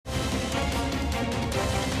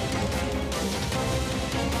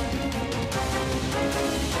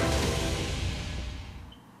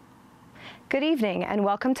Good evening and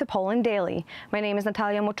welcome to Poland Daily. My name is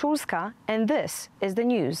Natalia Moczulska and this is the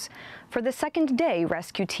news. For the second day,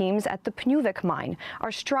 rescue teams at the Pniowek mine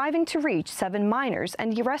are striving to reach 7 miners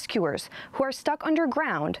and rescuers who are stuck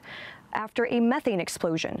underground after a methane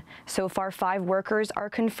explosion. So far, 5 workers are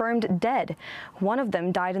confirmed dead. One of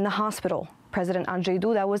them died in the hospital. President Andrzej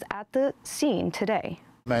Duda was at the scene today.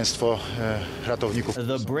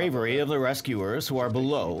 The bravery of the rescuers who are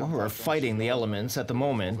below, who are fighting the elements at the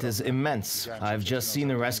moment, is immense. I've just seen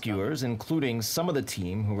the rescuers, including some of the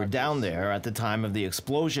team who were down there at the time of the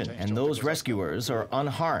explosion, and those rescuers are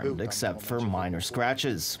unharmed except for minor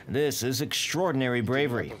scratches. This is extraordinary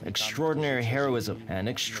bravery, extraordinary heroism, and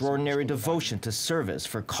extraordinary devotion to service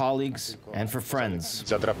for colleagues and for friends.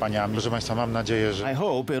 I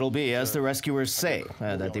hope it'll be as the rescuers say,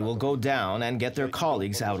 that they will go down and get their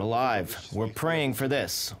colleagues out alive. We're praying for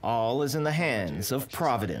this. All is in the hands of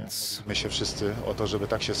Providence.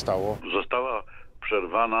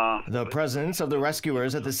 The presence of the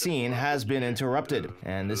rescuers at the scene has been interrupted,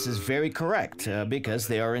 and this is very correct because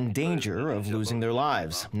they are in danger of losing their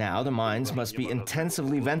lives. Now the mines must be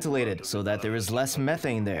intensively ventilated so that there is less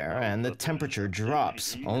methane there and the temperature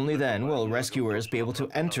drops. Only then will rescuers be able to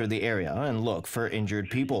enter the area and look for injured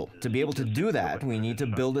people. To be able to do that, we need to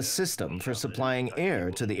build a system for supplying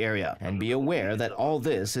air to the area and be aware that all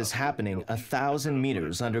this is happening 1,000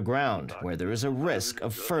 meters underground, where there is a risk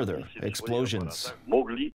of further explosions.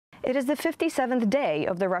 It is the 57th day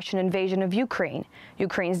of the Russian invasion of Ukraine.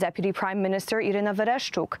 Ukraine's Deputy Prime Minister Iryna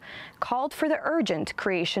Vereshchuk called for the urgent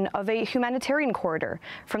creation of a humanitarian corridor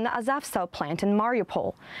from the Azovstal plant in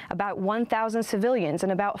Mariupol. About 1,000 civilians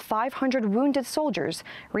and about 500 wounded soldiers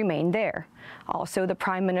remain there. Also, the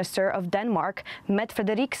Prime Minister of Denmark, Mette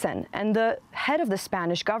Frederiksen, and the head of the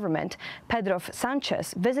Spanish government, Pedro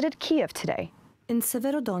Sanchez, visited Kiev today. In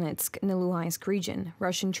Severodonetsk, in the Luhansk region,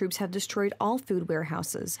 Russian troops have destroyed all food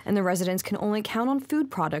warehouses, and the residents can only count on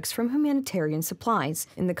food products from humanitarian supplies.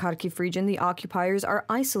 In the Kharkiv region, the occupiers are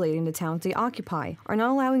isolating the towns they occupy, are not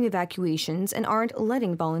allowing evacuations, and aren't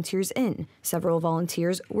letting volunteers in. Several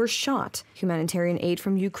volunteers were shot. Humanitarian aid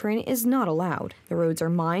from Ukraine is not allowed. The roads are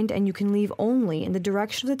mined, and you can leave only in the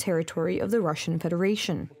direction of the territory of the Russian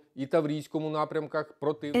Federation. In the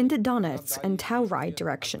Donetsk and Taurai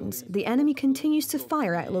directions, the enemy continues to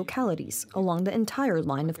fire at localities along the entire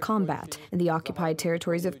line of combat. In the occupied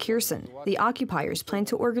territories of Kherson, the occupiers plan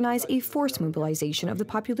to organize a forced mobilization of the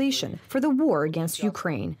population for the war against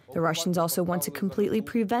Ukraine. The Russians also want to completely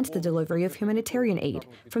prevent the delivery of humanitarian aid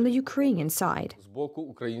from the Ukrainian side.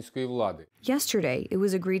 Yesterday, it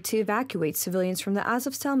was agreed to evacuate civilians from the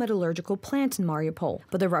Azovstal metallurgical plant in Mariupol,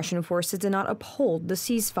 but the Russian forces did not uphold the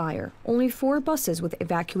ceasefire. Only 4 buses with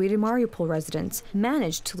evacuated Mariupol residents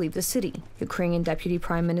managed to leave the city. Ukrainian Deputy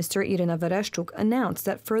Prime Minister Iryna Vereshchuk announced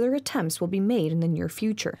that further attempts will be made in the near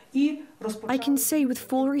future. I can say with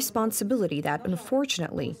full responsibility that,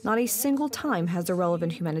 unfortunately, not a single time has the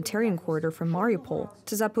relevant humanitarian corridor from Mariupol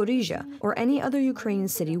to Zaporizhia or any other Ukrainian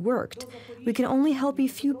city worked. We can only help a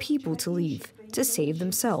few people to leave, to save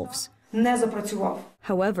themselves.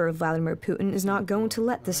 However, Vladimir Putin is not going to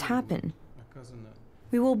let this happen.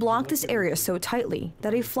 We will block this area so tightly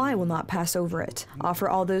that a fly will not pass over it. Offer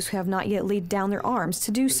all those who have not yet laid down their arms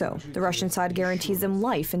to do so. The Russian side guarantees them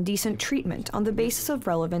life and decent treatment on the basis of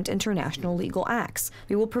relevant international legal acts.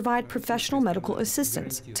 We will provide professional medical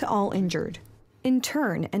assistance to all injured. In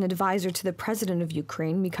turn, an advisor to the president of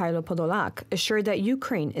Ukraine, Mikhailo Podolak, assured that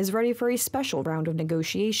Ukraine is ready for a special round of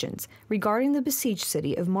negotiations regarding the besieged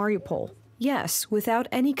city of Mariupol. Yes, without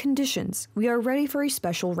any conditions, we are ready for a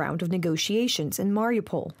special round of negotiations in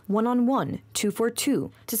Mariupol, 1-on-1,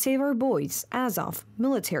 2-for-2, to save our boys, Azov,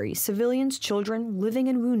 military, civilians, children, living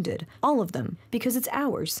and wounded, all of them, because it's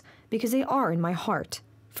ours, because they are in my heart,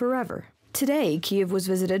 forever. Today, Kiev was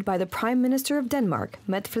visited by the Prime Minister of Denmark,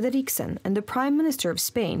 Mette Frederiksen, and the Prime Minister of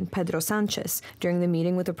Spain, Pedro Sanchez. During the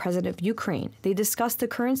meeting with the President of Ukraine, they discussed the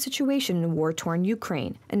current situation in war-torn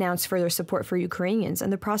Ukraine, announced further support for Ukrainians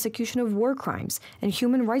and the prosecution of war crimes and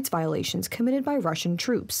human rights violations committed by Russian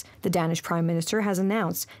troops. The Danish Prime Minister has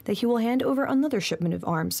announced that he will hand over another shipment of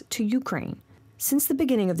arms to Ukraine. Since the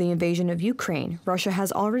beginning of the invasion of Ukraine, Russia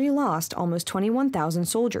has already lost almost 21,000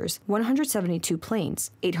 soldiers, 172 planes,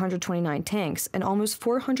 829 tanks, and almost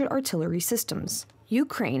 400 artillery systems.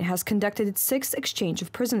 Ukraine has conducted its 6th exchange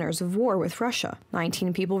of prisoners of war with Russia.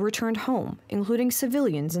 19 people returned home, including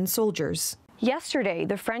civilians and soldiers. Yesterday,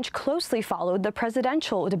 the French closely followed the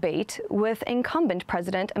presidential debate with incumbent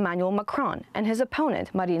President Emmanuel Macron and his opponent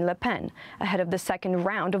Marine Le Pen, ahead of the second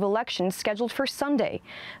round of elections scheduled for Sunday.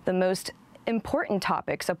 The most Important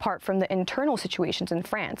topics, apart from the internal situations in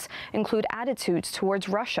France, include attitudes towards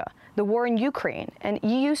Russia, the war in Ukraine, and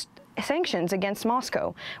EU sanctions against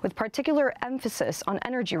Moscow, with particular emphasis on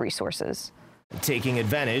energy resources. Taking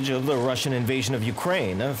advantage of the Russian invasion of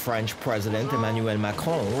Ukraine, French President Emmanuel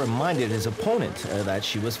Macron reminded his opponent that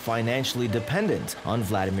she was financially dependent on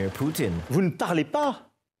Vladimir Putin. Vous ne parlez pas.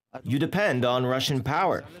 You depend on Russian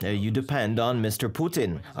power. You depend on Mr.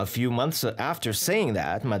 Putin. A few months after saying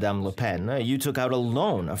that, Madame Le Pen, you took out a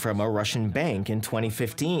loan from a Russian bank in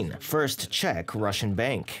 2015. First Czech Russian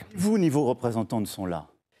bank. Vous ni vos représentants ne sont là.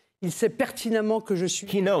 Il sait pertinemment que je suis.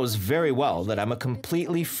 He knows very well that I'm a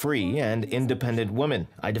completely free and independent woman.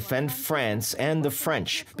 I defend France and the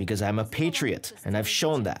French because I'm a patriot, and I've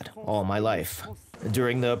shown that all my life.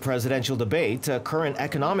 During the presidential debate, current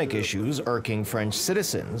economic issues irking French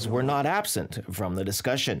citizens were not absent from the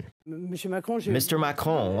discussion. Mr.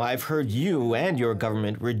 Macron, I've heard you and your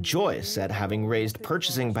government rejoice at having raised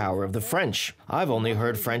purchasing power of the French. I've only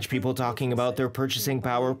heard French people talking about their purchasing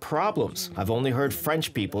power problems. I've only heard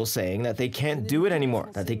French people saying that they can't do it anymore,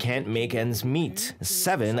 that they can't make ends meet.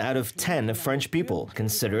 7 out of 10 French people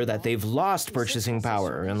consider that they've lost purchasing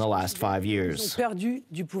power in the last 5 years.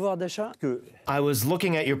 I was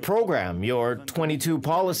looking at your program, your 22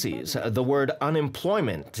 policies. The word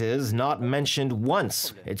unemployment is not mentioned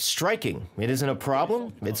once. It's striking. It isn't a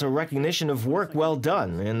problem. It's a recognition of work well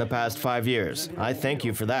done in the past 5 years. I thank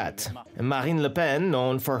you for that. Marine Le Pen,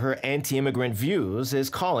 known for her anti-immigrant views, is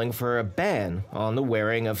calling for a ban on the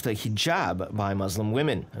wearing of the hijab by Muslim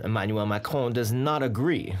women. Emmanuel Macron does not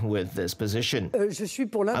agree with this position.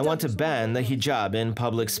 I want to ban the hijab in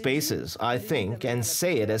public spaces. I think, and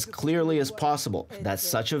say it as clearly as possible, that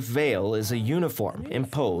such a veil is a uniform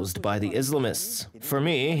imposed by the Islamists. For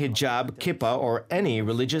me, hijab, kippah, or any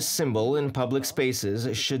religious symbol in public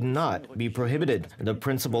spaces should not be prohibited. The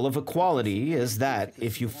principle of equality is that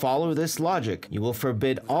if you follow this logic, you will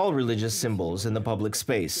forbid all religious symbols in the public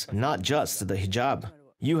space, not just the hijab.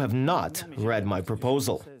 You have not read my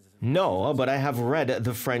proposal. No, but I have read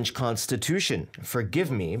the French Constitution.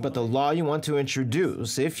 Forgive me, but the law you want to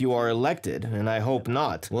introduce, if you are elected, and I hope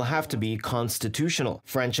not, will have to be constitutional.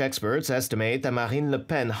 French experts estimate that Marine Le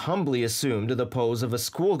Pen humbly assumed the pose of a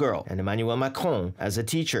schoolgirl and Emmanuel Macron as a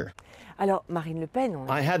teacher. Alors, Marine Le Pen,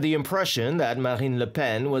 I had the impression that Marine Le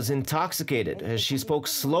Pen was intoxicated. She spoke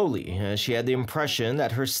slowly. She had the impression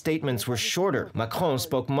that her statements were shorter. Macron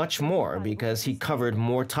spoke much more because he covered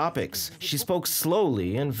more topics. She spoke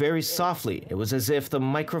slowly and very softly. It was as if the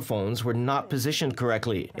microphones were not positioned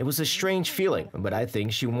correctly. It was a strange feeling, but I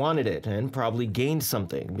think she wanted it and probably gained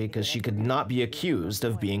something because she could not be accused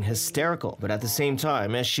of being hysterical. But at the same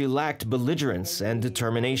time, she lacked belligerence and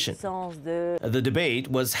determination. The debate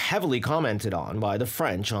was heavily commented on by the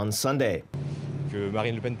French on Sunday.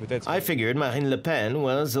 I figured Marine Le Pen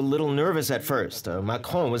was a little nervous at first.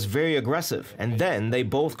 Macron was very aggressive, and then they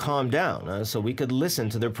both calmed down so we could listen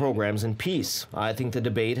to their programs in peace. I think the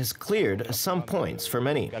debate has cleared some points for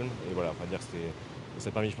many.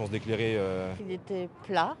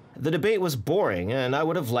 The debate was boring, and I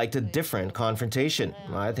would have liked a different confrontation.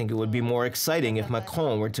 I think it would be more exciting if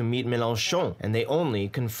Macron were to meet Mélenchon, and they only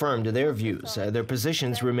confirmed their views. Their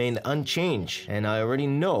positions remained unchanged, and I already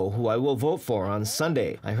know who I will vote for on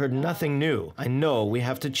Sunday. I heard nothing new. I know we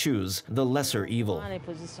have to choose the lesser evil.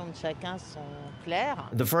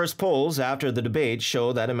 The first polls after the debate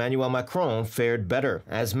show that Emmanuel Macron fared better.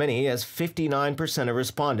 As many as 59% of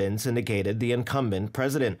respondents indicated the incumbent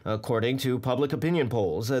president. According to public opinion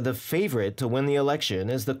polls, the favorite to win the election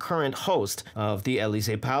is the current host of the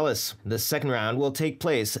Élysée Palace. The second round will take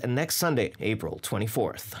place next Sunday, April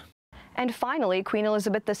 24th. And finally, Queen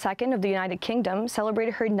Elizabeth II of the United Kingdom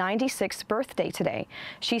celebrated her 96th birthday today.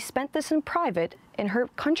 She spent this in private in her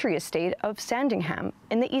country estate of Sandringham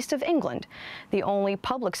in the east of England. The only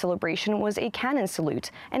public celebration was a cannon salute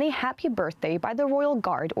and a happy birthday by the Royal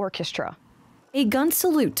Guard Orchestra. A gun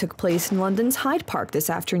salute took place in London's Hyde Park this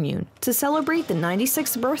afternoon to celebrate the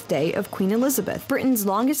 96th birthday of Queen Elizabeth, Britain's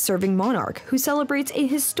longest-serving monarch, who celebrates a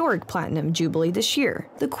historic platinum jubilee this year.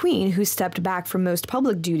 The Queen, who stepped back from most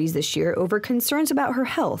public duties this year over concerns about her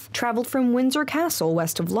health, traveled from Windsor Castle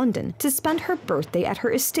west of London to spend her birthday at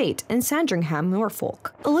her estate in Sandringham,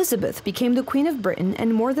 Norfolk. Elizabeth became the Queen of Britain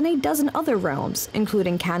and more than a dozen other realms,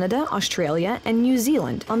 including Canada, Australia, and New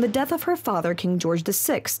Zealand, on the death of her father, King George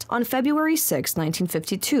VI, on February 6, 6,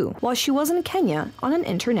 1952, while she was in Kenya on an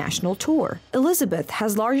international tour. Elizabeth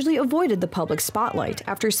has largely avoided the public spotlight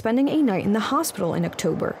after spending a night in the hospital in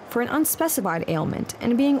October for an unspecified ailment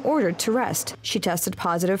and being ordered to rest. She tested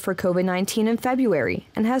positive for COVID-19 in February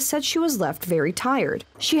and has said she was left very tired.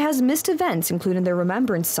 She has missed events including the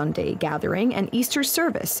Remembrance Sunday gathering and Easter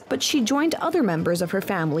service, but she joined other members of her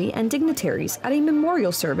family and dignitaries at a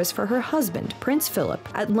memorial service for her husband, Prince Philip,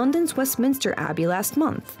 at London's Westminster Abbey last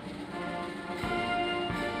month.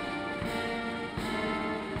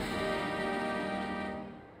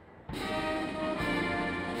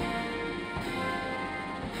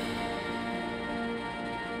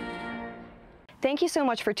 Thank you so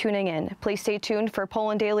much for tuning in. Please stay tuned for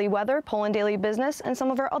Poland Daily Weather, Poland Daily Business, and some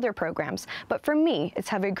of our other programs. But for me, it's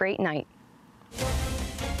have a great night.